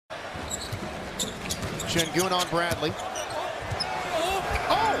Sengun on Bradley. Oh!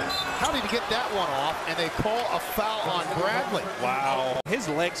 How did he get that one off? And they call a foul on Bradley. Wow. His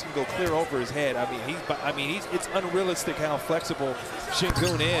legs can go clear over his head. It's unrealistic how flexible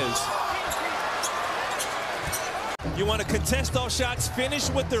Sengun is. You want to contest all shots, finish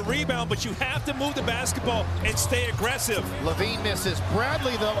with the rebound, but you have to move the basketball and stay aggressive. LaVine misses.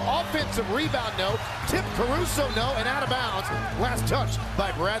 Bradley, though, offensive rebound, no. Tip Caruso, no, and out of bounds. Last touch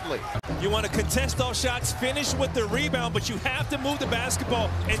by Bradley. You want to contest all shots, finish with the rebound, but you have to move the basketball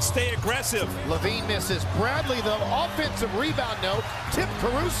and stay aggressive. LaVine misses. Bradley, though, offensive rebound, no. Tip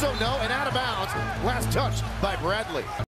Caruso, no, and out of bounds. Last touch by Bradley.